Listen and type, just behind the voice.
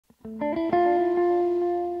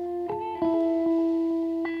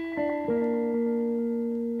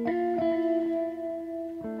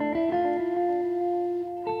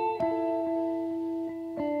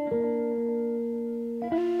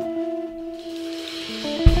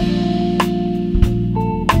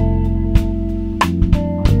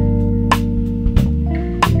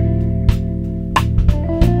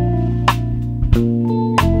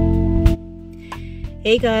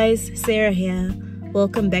Hey guys, Sarah here.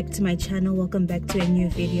 Welcome back to my channel. Welcome back to a new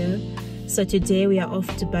video. So today we are off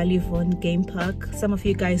to Bally Vaughan Game Park. Some of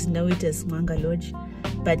you guys know it as Mwangalodge,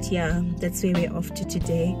 but yeah, that's where we're off to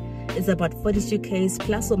today. It's about 42 k's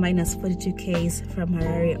plus or minus 42 k's from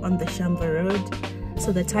Harare on the Shamba Road.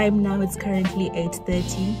 So the time now, it's currently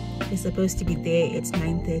 8:30. We're supposed to be there at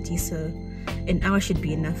 9:30, so an hour should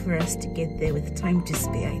be enough for us to get there with time to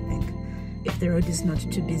spare, I think, if the road is not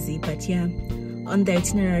too busy. But yeah, on the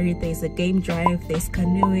itinerary there's a game drive, there's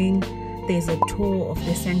canoeing, there's a tour of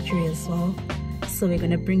the sanctuary as well, so we're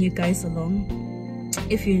gonna bring you guys along.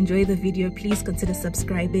 If you enjoy the video, please consider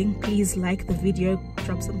subscribing, please like the video,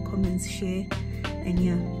 drop some comments, share, and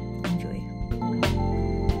yeah, enjoy.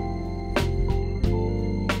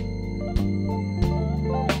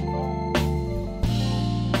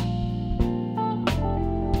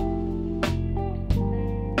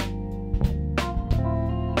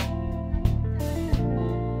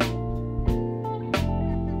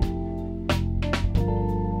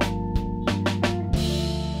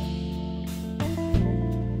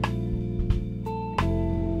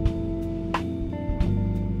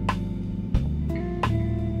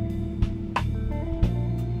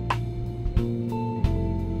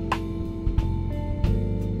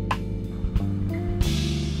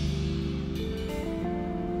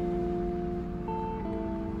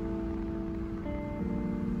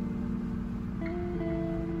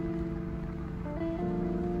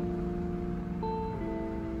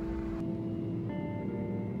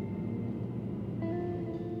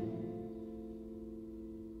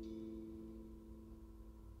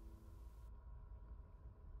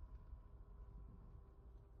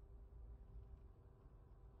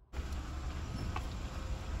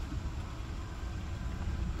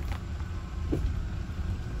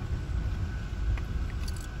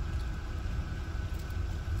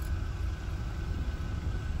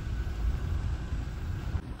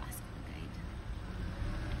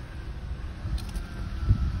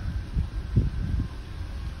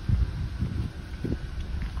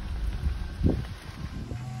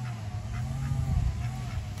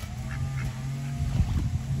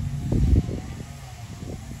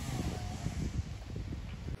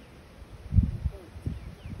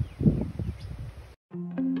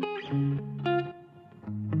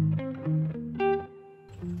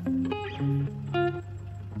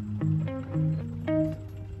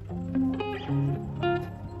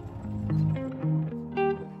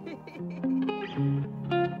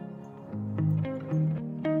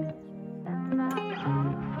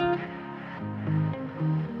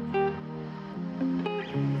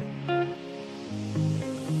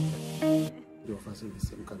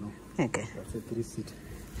 Okay. That's a 3-seat.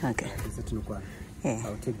 Okay. Yeah.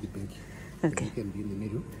 I'll take the back. Okay. You can be in the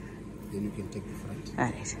middle, then you can take the front. All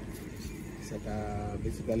right. So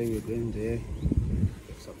basically we're going there,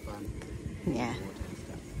 have some fun. Yeah. Water and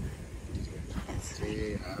stuff. Yes.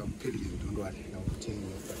 I'm pedaling, don't worry, I'll tell you,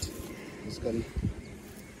 but basically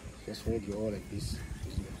just hold your oar like this.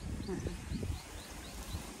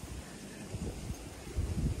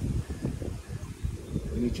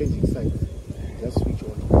 When you're changing sides, just switch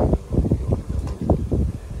on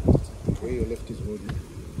where your left is holding.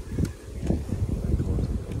 Right hold.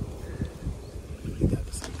 The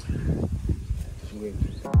other side.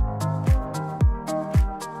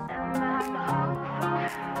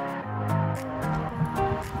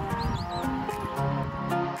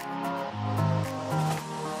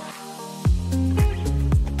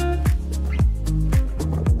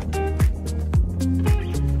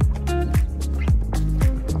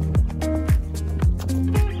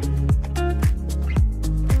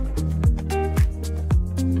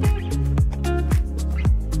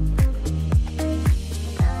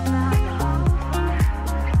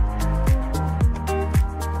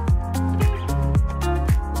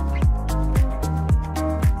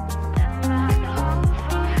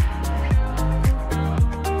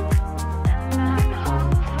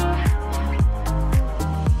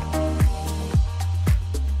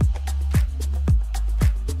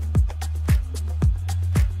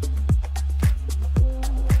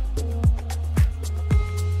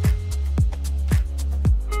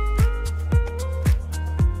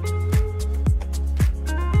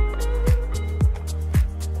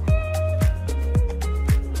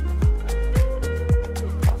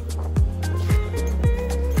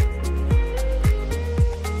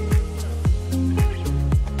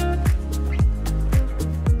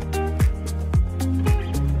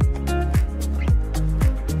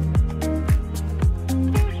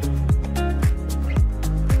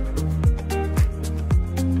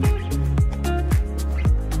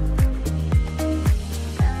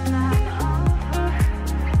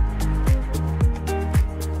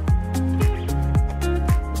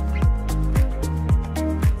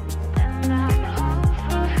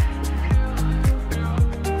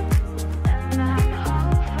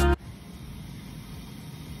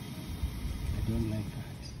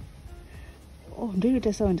 Oh, do it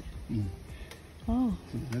a sound. Oh.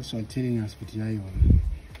 So that's what telling us but yeah,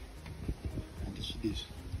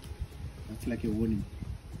 that's like a warning.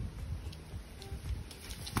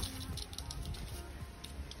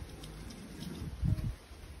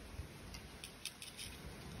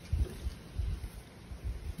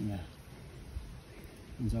 Yeah.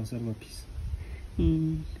 It's also a piece.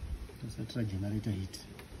 That's a try generator heat.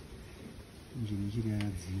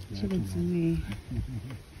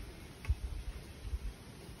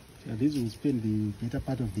 So these will spend the better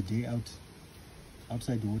part of the day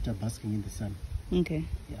outside the water basking in the sun. Okay.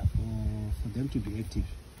 Yeah, for them to be active,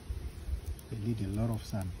 they need a lot of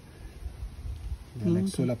sun. They're like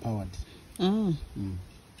solar powered. Oh.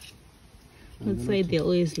 So That's why they're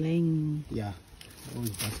always lying. Yeah, they're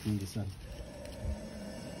always basking in the sun.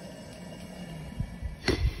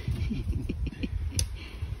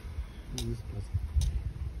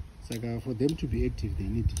 It's like for them to be active, they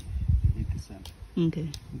need the sun. Okay.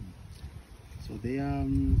 So they are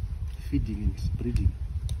feeding and breeding.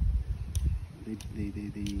 They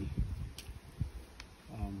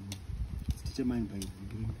it's determined by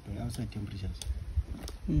outside temperatures.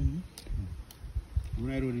 When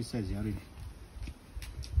I wrote this size already,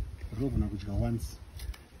 once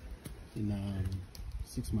in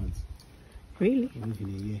 6 months. Really? Or even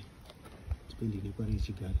a year, depending on what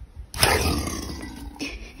you got.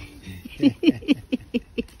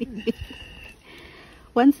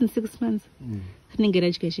 Once in 6 months.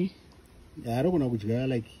 Yeah, I don't know which guy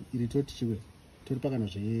like it taught 7 to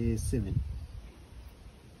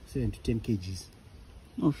 10 kgs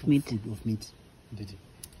of meat. Food of meat.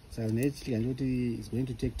 So naturally, I know it's going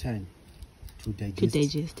to take time to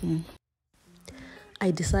digest. Yeah.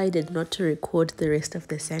 I decided not to record the rest of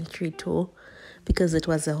the sanctuary tour because it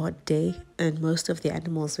was a hot day and most of the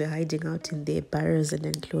animals were hiding out in their burrows and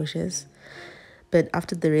enclosures. But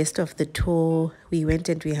after the rest of the tour, we went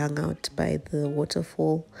and we hung out by the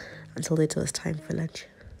waterfall until it was time for lunch.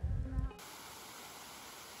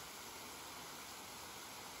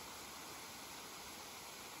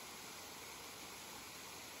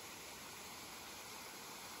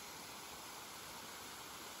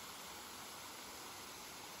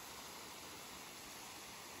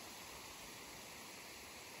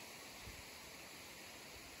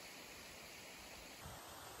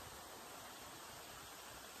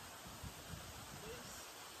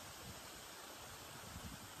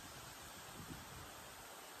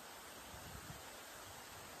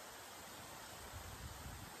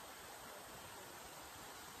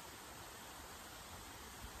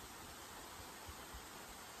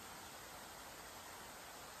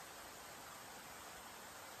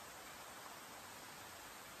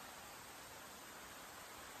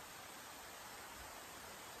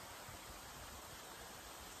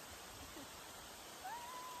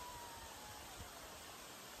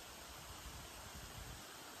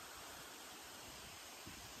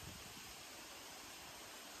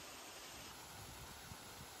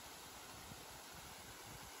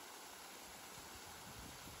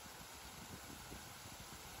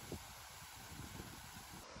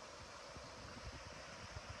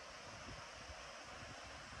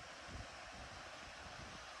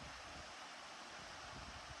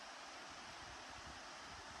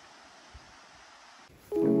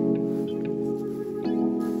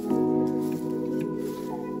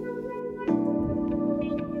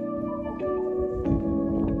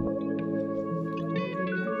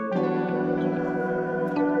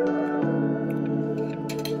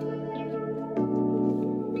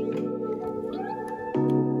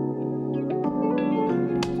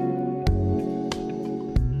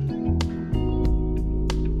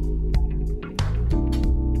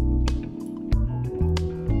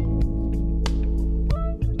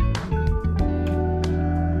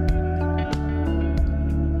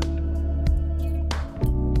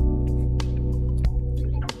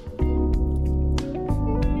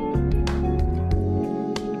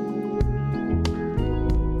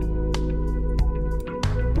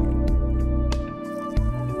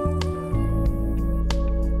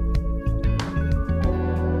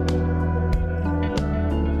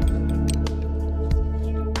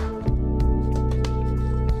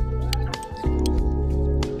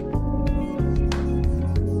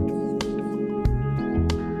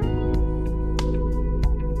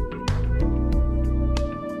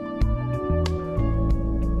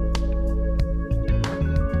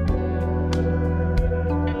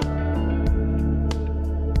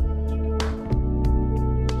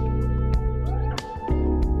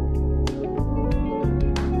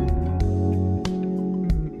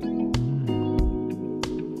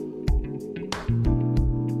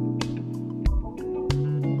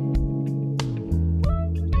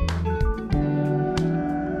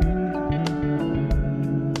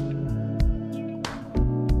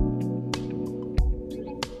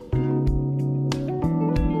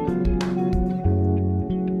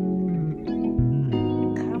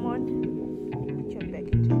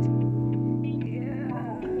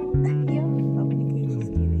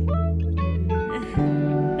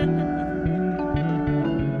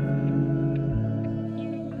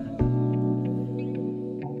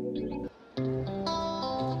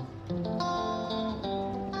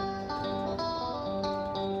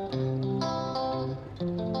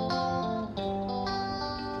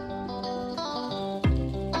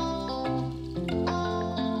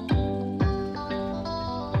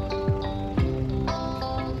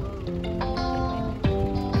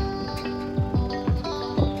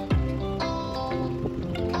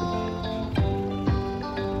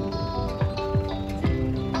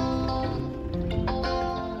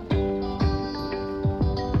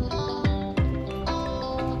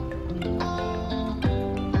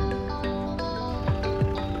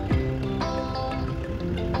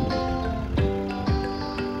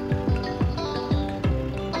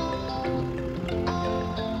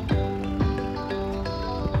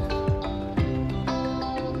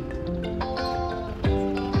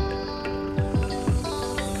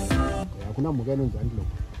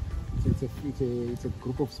 It's a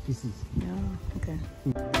group of species. Yeah, okay.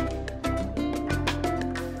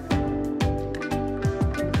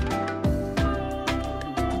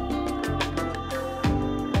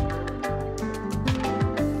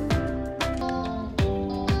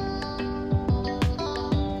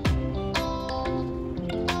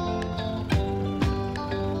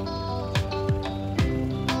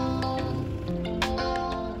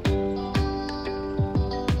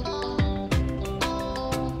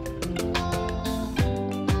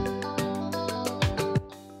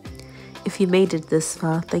 If you made it this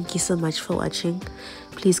far, thank you so much for watching.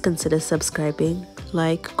 Please consider subscribing,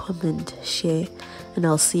 like, comment, share, and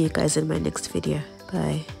I'll see you guys in my next video.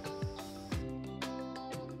 Bye.